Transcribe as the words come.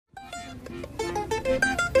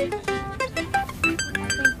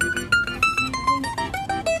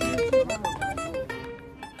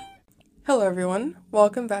Hello, everyone.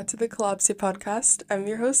 Welcome back to the Collapsy Podcast. I'm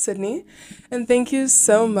your host, Sydney, and thank you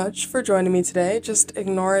so much for joining me today. Just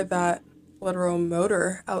ignore that literal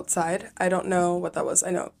motor outside. I don't know what that was.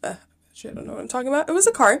 I know, actually, I don't know what I'm talking about. It was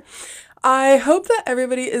a car. I hope that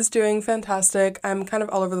everybody is doing fantastic. I'm kind of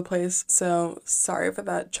all over the place, so sorry for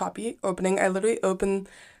that choppy opening. I literally opened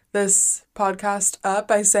this podcast up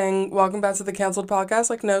by saying, Welcome back to the canceled podcast.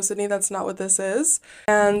 Like, no, Sydney, that's not what this is.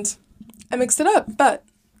 And I mixed it up, but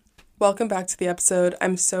welcome back to the episode.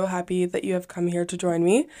 I'm so happy that you have come here to join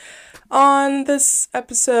me. On this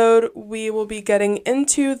episode, we will be getting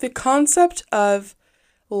into the concept of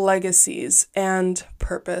legacies and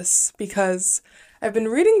purpose because I've been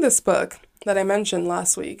reading this book that I mentioned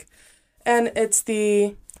last week, and it's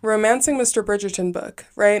the Romancing Mr. Bridgerton book,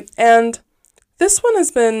 right? And this one has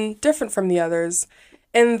been different from the others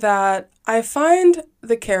in that I find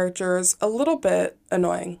the characters a little bit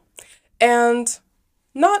annoying. And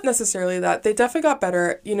not necessarily that. They definitely got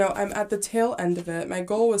better. I'm at the tail end of it. My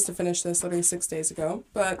goal was to finish this literally 6 days ago,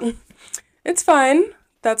 but it's fine.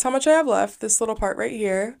 That's how much I have left. This little part right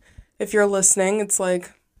here. If you're listening, it's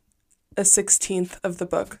like a 16th of the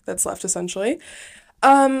book that's left, essentially.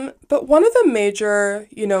 But one of the major,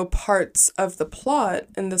 parts of the plot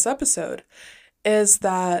in this episode is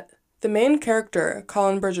that the main character,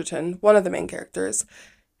 Colin Bridgerton, one of the main characters,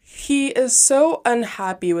 he is so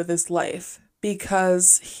unhappy with his life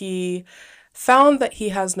because he found that he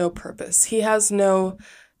has no purpose. He has no,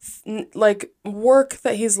 work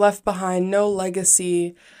that he's left behind, no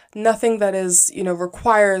legacy, nothing that is,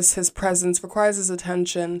 requires his presence, requires his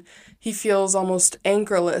attention. He feels almost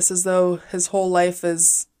anchorless, as though his whole life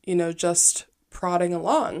is, just prodding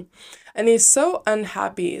along. And he's so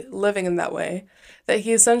unhappy living in that way that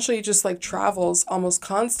he essentially just travels almost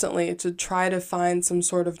constantly to try to find some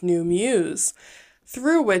sort of new muse,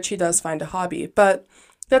 through which he does find a hobby. But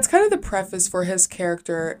that's kind of the preface for his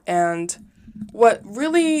character, and what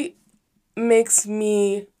really makes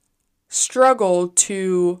me struggle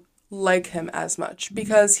to like him as much,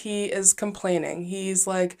 because he is complaining. He's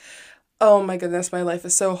like, oh my goodness, my life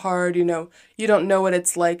is so hard, you don't know what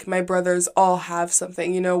it's like. My brothers all have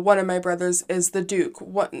something, one of my brothers is the Duke,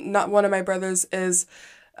 not one of my brothers is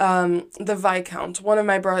the Viscount. One of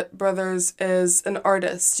my brothers is an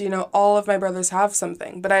artist. All of my brothers have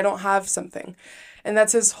something, but I don't have something. And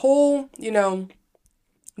that's his whole,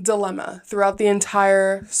 dilemma throughout the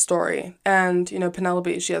entire story. And,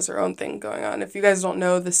 Penelope, she has her own thing going on. If you guys don't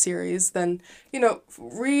know the series, then,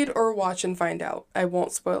 read or watch and find out. I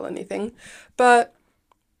won't spoil anything. But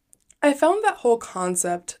I found that whole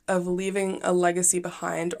concept of leaving a legacy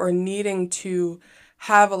behind, or needing to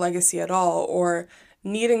have a legacy at all, or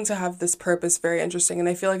needing to have this purpose, very interesting. And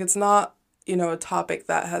I feel like it's not, a topic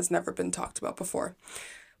that has never been talked about before.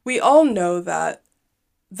 We all know that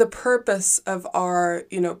the purpose of our,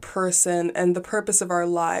 person and the purpose of our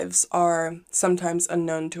lives are sometimes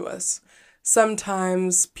unknown to us.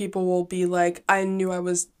 Sometimes people will be like, I knew I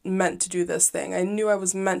was meant to do this thing. I knew I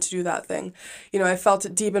was meant to do that thing. I felt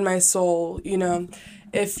it deep in my soul.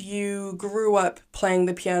 If you grew up playing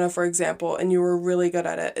the piano, for example, and you were really good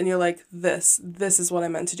at it, and you're like, this is what I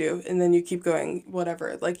meant to do. And then you keep going,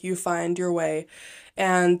 whatever, you find your way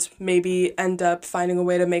and maybe end up finding a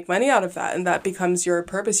way to make money out of that. And that becomes your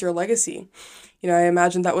purpose, your legacy. I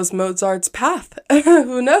imagine that was Mozart's path.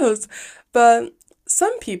 Who knows? But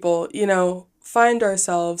some people, find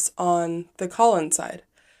ourselves on the Colin side.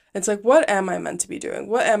 It's like, what am I meant to be doing?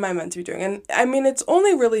 What am I meant to be doing? And I mean, it's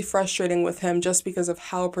only really frustrating with him just because of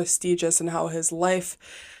how prestigious and how his life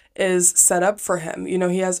is set up for him.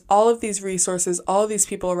 He has all of these resources, all of these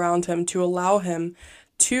people around him to allow him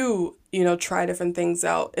to, try different things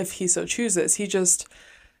out if he so chooses. He just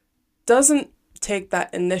doesn't take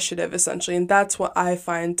that initiative, essentially. And that's what I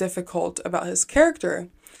find difficult about his character.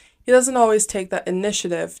 He doesn't always take that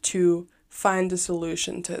initiative to find a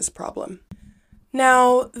solution to his problem.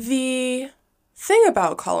 Now, the thing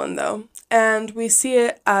about Colin, though, and we see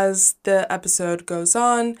it as the episode goes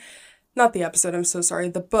on, not the episode, I'm so sorry,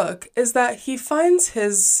 the book, is that he finds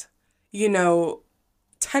his,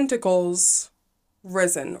 tentacles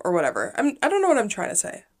risen or whatever. I don't know what I'm trying to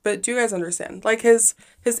say, but do you guys understand? His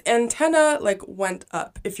antenna, went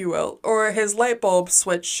up, if you will, or his light bulb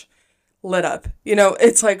switch lit up.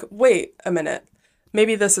 It's like, wait a minute.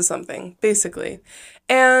 Maybe this is something, basically.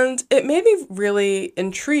 And it made me really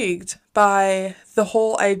intrigued by the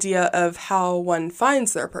whole idea of how one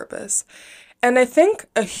finds their purpose. And I think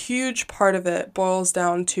a huge part of it boils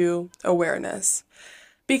down to awareness.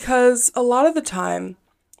 Because a lot of the time,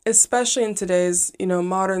 especially in today's,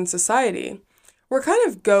 modern society, we're kind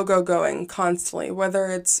of going constantly, whether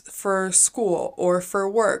it's for school or for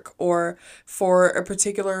work or for a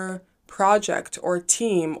particular project or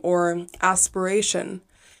team or aspiration.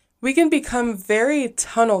 We can become very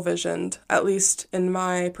tunnel visioned, at least in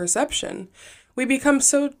my perception. We become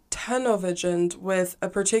so tunnel visioned with a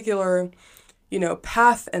particular,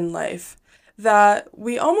 path in life that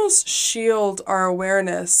we almost shield our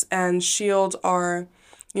awareness and shield our,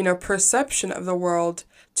 perception of the world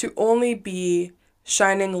to only be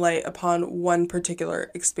shining light upon one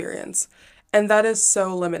particular experience. And that is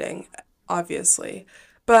so limiting, obviously.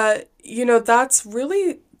 But, that's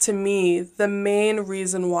really, to me, the main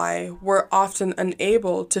reason why we're often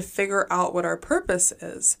unable to figure out what our purpose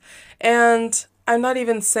is. And I'm not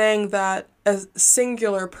even saying that a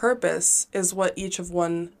singular purpose is what each of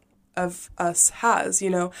one of us has.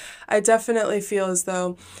 I definitely feel as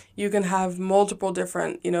though you can have multiple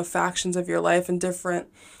different, factions of your life and different,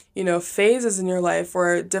 phases in your life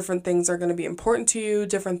where different things are going to be important to you,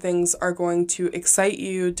 different things are going to excite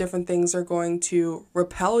you, different things are going to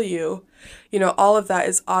repel you. All of that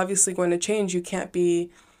is obviously going to change. You can't be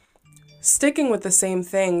sticking with the same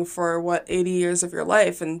thing for 80 years of your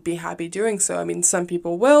life and be happy doing so. I mean, some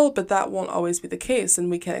people will, but that won't always be the case, and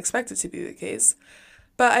we can't expect it to be the case.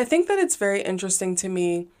 But I think that it's very interesting to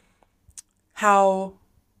me how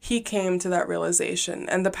he came to that realization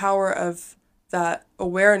and the power of that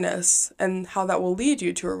awareness and how that will lead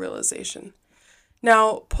you to a realization.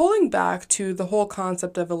 Now, pulling back to the whole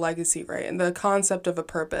concept of a legacy, right, and the concept of a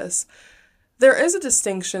purpose, there is a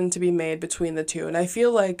distinction to be made between the two, and I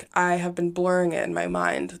feel like I have been blurring it in my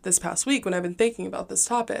mind this past week when I've been thinking about this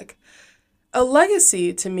topic. A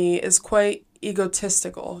legacy, to me, is quite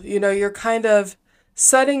egotistical. You're kind of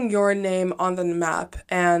setting your name on the map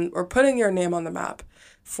or putting your name on the map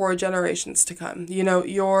for generations to come.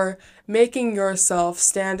 You're making yourself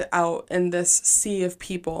stand out in this sea of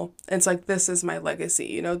people. It's like, this is my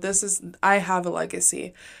legacy. I have a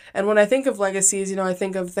legacy. And when I think of legacies, I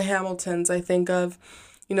think of the Hamiltons, I think of,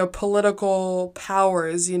 political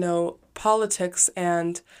powers, politics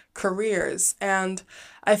and careers. And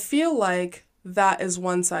I feel like that is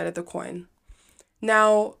one side of the coin.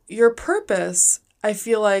 Now, your purpose, I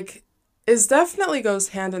feel like, definitely goes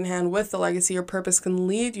hand in hand with the legacy. Your purpose can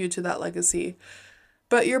lead you to that legacy.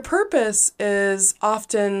 But your purpose is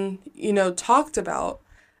often, talked about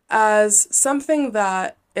as something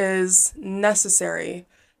that is necessary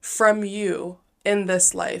from you in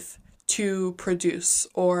this life to produce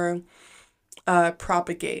or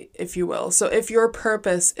propagate, if you will. So if your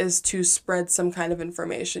purpose is to spread some kind of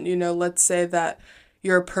information, let's say that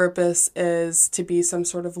your purpose is to be some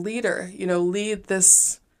sort of leader, lead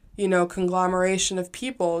this conglomeration of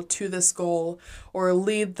people to this goal, or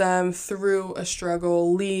lead them through a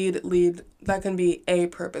struggle, lead, that can be a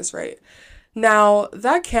purpose, right? Now,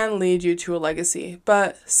 that can lead you to a legacy,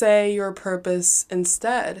 but say your purpose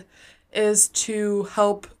instead is to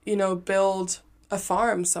help, build a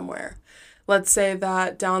farm somewhere. Let's say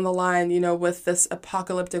that down the line, with this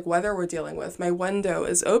apocalyptic weather we're dealing with, my window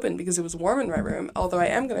is open because it was warm in my room, although I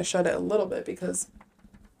am going to shut it a little bit because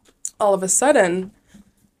all of a sudden,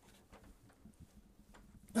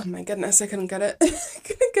 oh my goodness, I couldn't get it.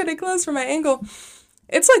 Couldn't get it closed for my angle.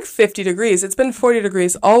 It's like 50 degrees. It's been 40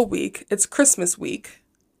 degrees all week. It's Christmas week.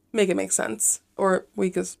 Make it make sense. Or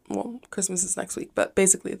Christmas is next week, but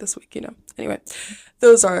basically this week, Anyway,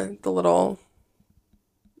 those are the little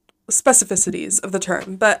specificities of the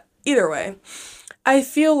term. But either way, I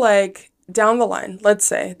feel like down the line, let's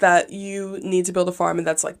say that you need to build a farm and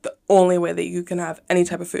that's like the only way that you can have any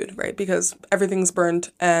type of food, right? Because everything's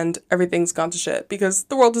burned and everything's gone to shit because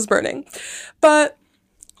the world is burning. But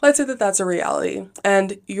let's say that that's a reality.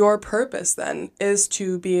 And your purpose then is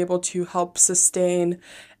to be able to help sustain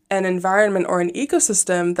an environment or an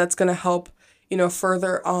ecosystem that's going to help,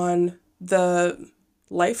 further on the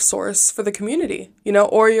life source for the community,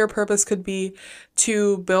 or your purpose could be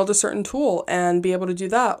to build a certain tool and be able to do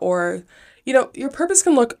that. Or, your purpose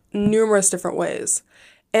can look numerous different ways.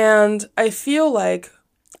 And I feel like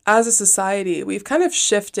as a society, we've kind of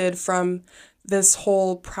shifted from this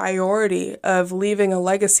whole priority of leaving a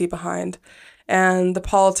legacy behind and the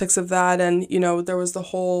politics of that. And, there was the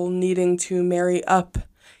whole needing to marry up.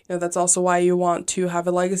 That's also why you want to have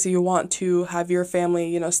a legacy. You want to have your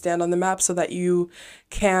family, stand on the map so that you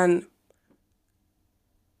can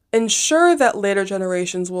ensure that later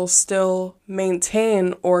generations will still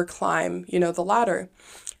maintain or climb, the ladder.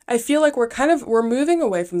 I feel like we're moving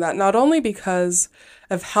away from that, not only because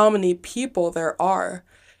of how many people there are.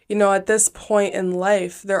 At this point in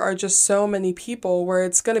life, there are just so many people where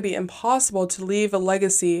it's going to be impossible to leave a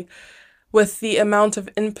legacy with the amount of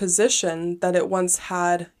imposition that it once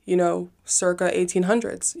had, circa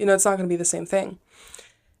 1800s. It's not going to be the same thing.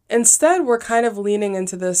 Instead, we're kind of leaning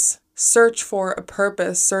into this search for a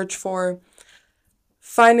purpose, search for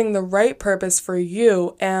finding the right purpose for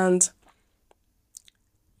you and,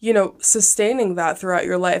 sustaining that throughout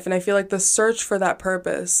your life. And I feel like the search for that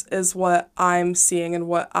purpose is what I'm seeing and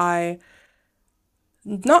what I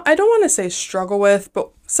don't want to say struggle with, but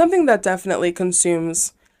something that definitely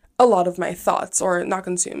consumes a lot of my thoughts, or not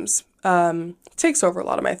consumes, takes over a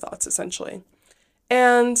lot of my thoughts, essentially.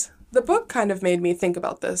 And the book kind of made me think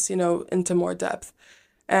about this, into more depth.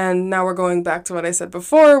 And now we're going back to what I said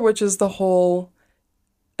before, which is the whole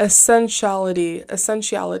essentiality.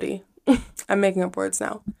 I'm making up words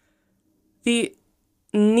now. The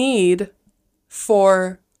need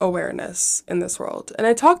for awareness in this world. And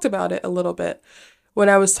I talked about it a little bit when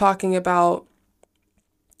I was talking about,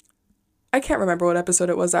 I can't remember what episode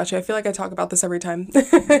it was, actually. I feel like I talk about this every time.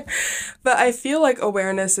 But I feel like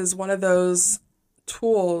awareness is one of those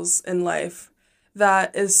tools in life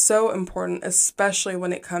that is so important, especially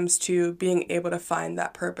when it comes to being able to find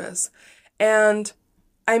that purpose. And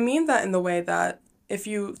I mean that in the way that if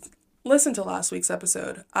you listen to last week's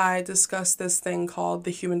episode, I discussed this thing called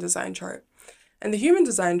the Human Design Chart. And the Human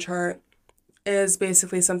Design Chart is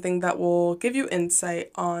basically something that will give you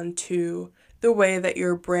insight onto the way that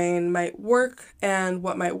your brain might work and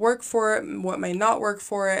what might work for it and what might not work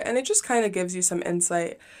for it. And it just kind of gives you some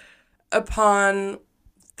insight upon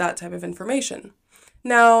that type of information.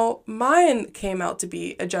 Now, mine came out to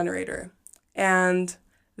be a generator, and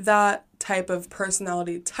that type of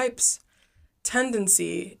personality type's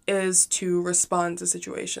tendency is to respond to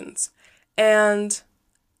situations. And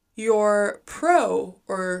your pro,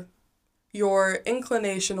 or your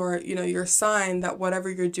inclination, or your sign that whatever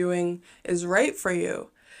you're doing is right for you,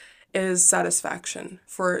 is satisfaction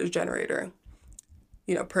for a generator,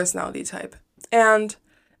 personality type. And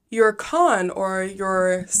your con, or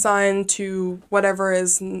your sign to whatever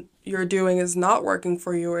you're doing is not working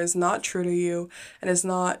for you, or is not true to you, and is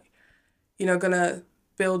not gonna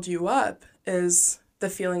build you up, is the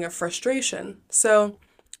feeling of frustration. So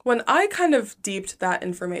when I kind of deeped that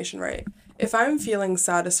information right, if I'm feeling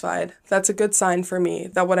satisfied, that's a good sign for me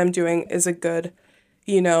that what I'm doing is a good,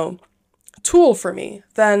 tool for me.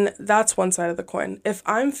 Then that's one side of the coin. If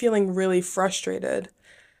I'm feeling really frustrated,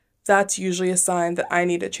 that's usually a sign that I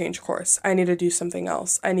need to change course. I need to do something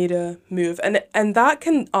else. I need to move. And that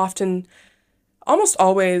can often, almost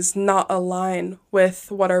always, not align with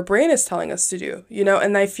what our brain is telling us to do,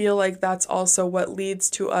 and I feel like that's also what leads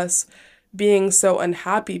to us being so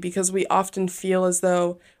unhappy, because we often feel as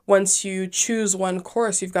though once you choose one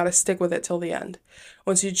course, you've got to stick with it till the end.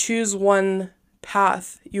 Once you choose one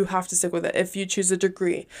path, you have to stick with it. If you choose a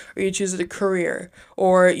degree, or you choose a career,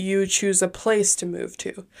 or you choose a place to move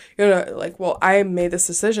to, well, I made this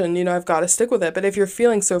decision, I've got to stick with it. But if you're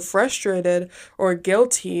feeling so frustrated or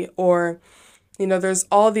guilty, or there's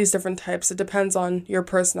all these different types. It depends on your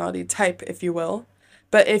personality type, if you will.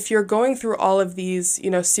 But if you're going through all of these,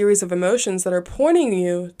 series of emotions that are pointing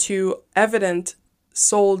you to evident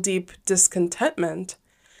soul deep discontentment,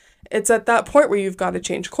 it's at that point where you've got to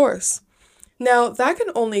change course. Now, that can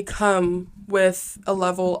only come with a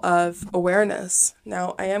level of awareness.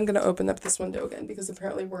 Now, I am going to open up this window again, because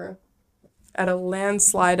apparently we're at a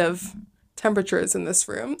landslide of temperatures in this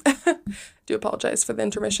room. Do apologize for the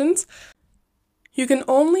intermissions. You can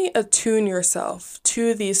only attune yourself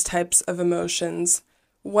to these types of emotions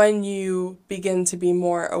when you begin to be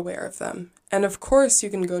more aware of them. And of course, you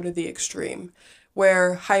can go to the extreme,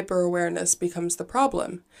 where hyper-awareness becomes the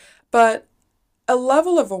problem. But a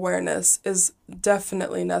level of awareness is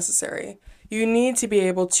definitely necessary. You need to be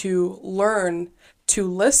able to learn to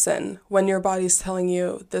listen when your body's telling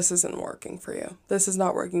you this isn't working for you, this is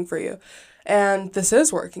not working for you, and this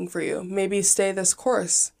is working for you. Maybe stay this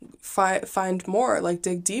course, find more,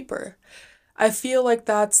 dig deeper. I feel like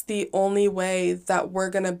that's the only way that we're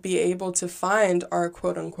going to be able to find our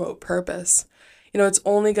quote-unquote purpose. It's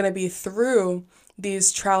only going to be through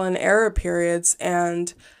these trial and error periods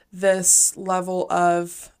and this level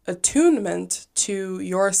of attunement to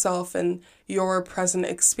yourself and your present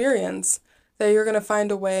experience that you're going to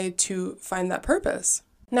find a way to find that purpose.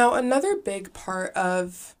 Now, another big part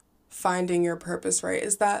of finding your purpose, right,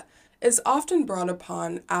 is often brought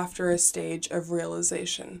upon after a stage of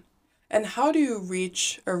realization. And how do you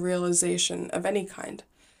reach a realization of any kind?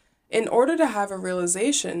 In order to have a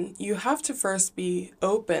realization, you have to first be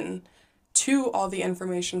open to all the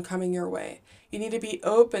information coming your way. You need to be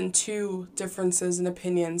open to differences in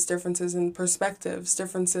opinions, differences in perspectives,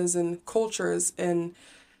 differences in cultures, in,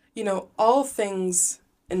 all things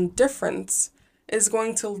indifference is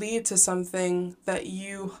going to lead to something that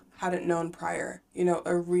you hadn't known prior,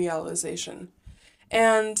 a realization.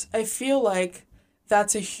 And I feel like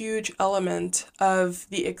that's a huge element of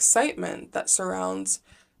the excitement that surrounds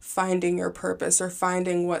finding your purpose or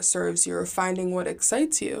finding what serves you or finding what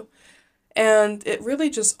excites you. And it really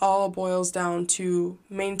just all boils down to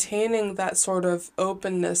maintaining that sort of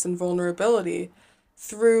openness and vulnerability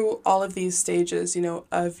through all of these stages,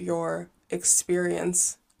 of your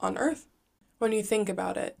experience on Earth. When you think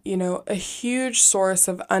about it, a huge source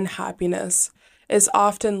of unhappiness is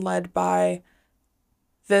often led by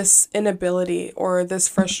this inability or this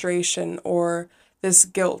frustration or this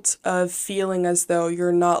guilt of feeling as though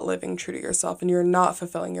you're not living true to yourself and you're not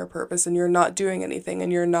fulfilling your purpose and you're not doing anything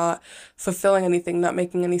and you're not fulfilling anything, not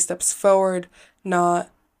making any steps forward,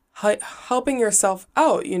 not helping yourself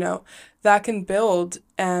out, that can build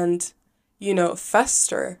and,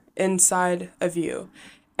 fester inside of you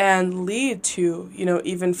and lead to,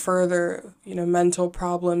 even further, mental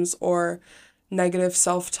problems or negative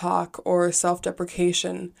self-talk or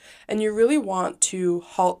self-deprecation. And you really want to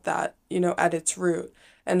halt that, at its root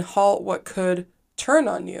and halt what could turn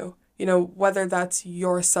on you, whether that's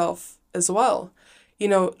yourself as well.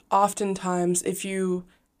 Oftentimes if you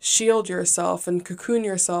shield yourself and cocoon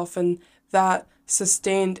yourself and that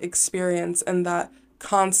sustained experience and that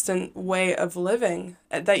constant way of living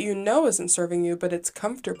that isn't serving you, but it's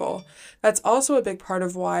comfortable, that's also a big part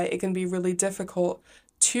of why it can be really difficult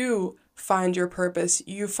to find your purpose.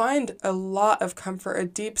 You find a lot of comfort, a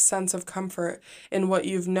deep sense of comfort in what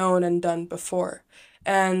you've known and done before.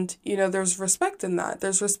 And, there's respect in that.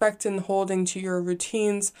 There's respect in holding to your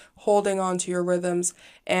routines, holding on to your rhythms,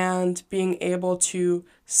 and being able to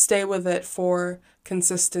stay with it for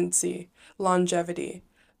consistency, longevity.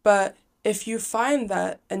 But if you find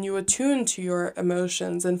that and you attune to your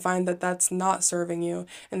emotions and find that that's not serving you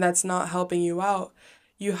and that's not helping you out,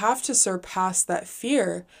 you have to surpass that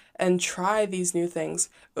fear and try these new things.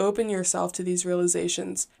 Open yourself to these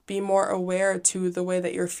realizations. Be more aware to the way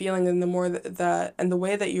that you're feeling and the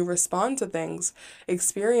way that you respond to things,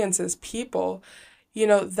 experiences, people.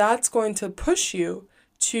 That's going to push you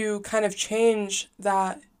to kind of change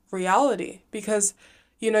that reality because,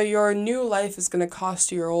 your new life is going to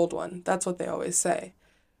cost you your old one. That's what they always say.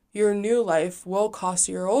 Your new life will cost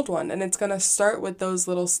you your old one. And it's going to start with those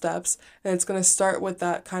little steps. And it's going to start with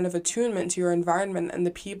that kind of attunement to your environment and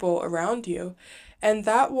the people around you. And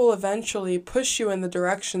that will eventually push you in the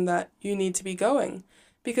direction that you need to be going.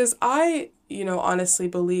 Because I, honestly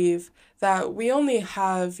believe that we only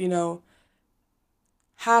have,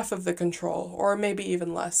 half of the control, or maybe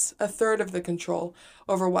even less, a third of the control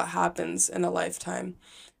over what happens in a lifetime.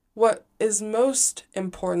 What is most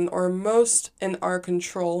important or most in our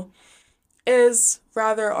control is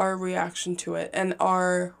rather our reaction to it and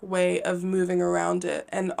our way of moving around it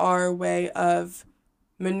and our way of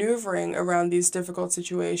maneuvering around these difficult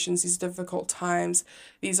situations, these difficult times,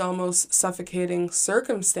 these almost suffocating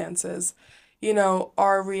circumstances.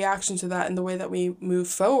 Our reaction to that and the way that we move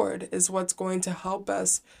forward is what's going to help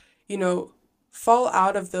us, fall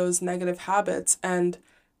out of those negative habits and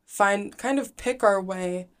pick our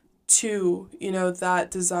way to,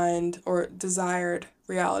 that designed or desired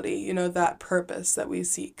reality, that purpose that we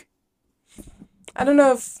seek. I don't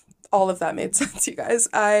know if all of that made sense, you guys.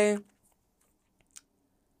 I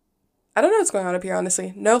don't know what's going on up here,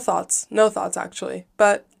 honestly. No thoughts actually,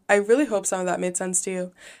 but I really hope some of that made sense to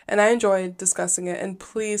you, and I enjoyed discussing it, and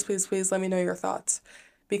please, please, please let me know your thoughts,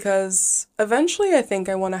 because eventually I think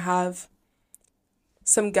I want to have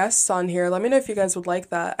some guests on here. Let me know if you guys would like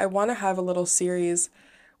that. I want to have a little series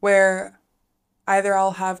where either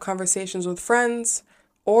I'll have conversations with friends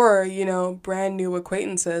or, brand new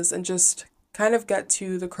acquaintances and just kind of get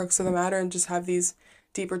to the crux of the matter and just have these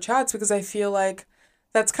deeper chats, because I feel like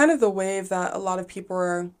that's kind of the wave that a lot of people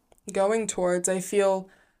are going towards. I feel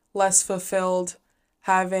less fulfilled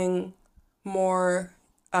having more,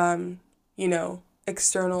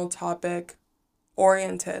 external topic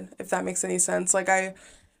oriented, if that makes any sense. Like, I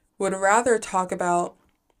would rather talk about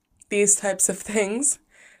these types of things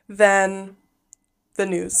than the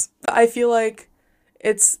news. I feel like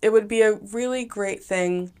it would be a really great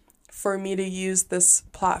thing for me to use this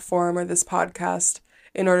platform or this podcast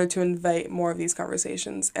in order to invite more of these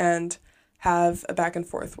conversations and have a back and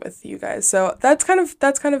forth with you guys. So that's kind of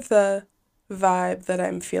the vibe that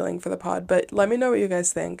I'm feeling for the pod, but let me know what you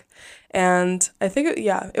guys think. And I think,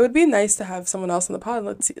 it would be nice to have someone else on the pod.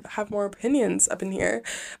 Let's have more opinions up in here.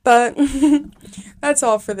 But that's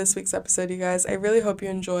all for this week's episode, you guys. I really hope you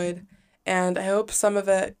enjoyed, and I hope some of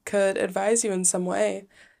it could advise you in some way.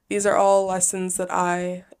 These are all lessons that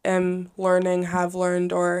I am learning, have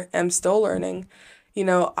learned, or am still learning.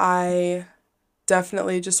 I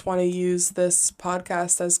definitely just want to use this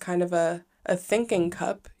podcast as kind of a thinking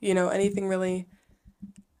cup. Anything really,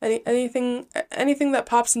 anything that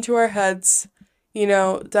pops into our heads,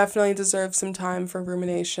 definitely deserves some time for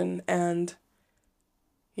rumination and,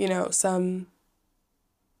 some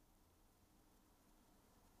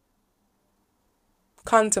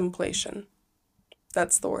contemplation.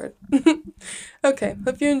 That's the word. Okay,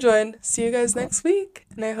 hope you enjoyed. See you guys next week.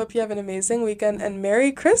 And I hope you have an amazing weekend and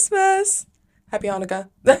Merry Christmas. Happy Hanukkah.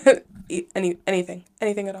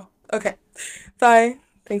 Anything at all. Okay. Bye.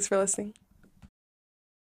 Thanks for listening.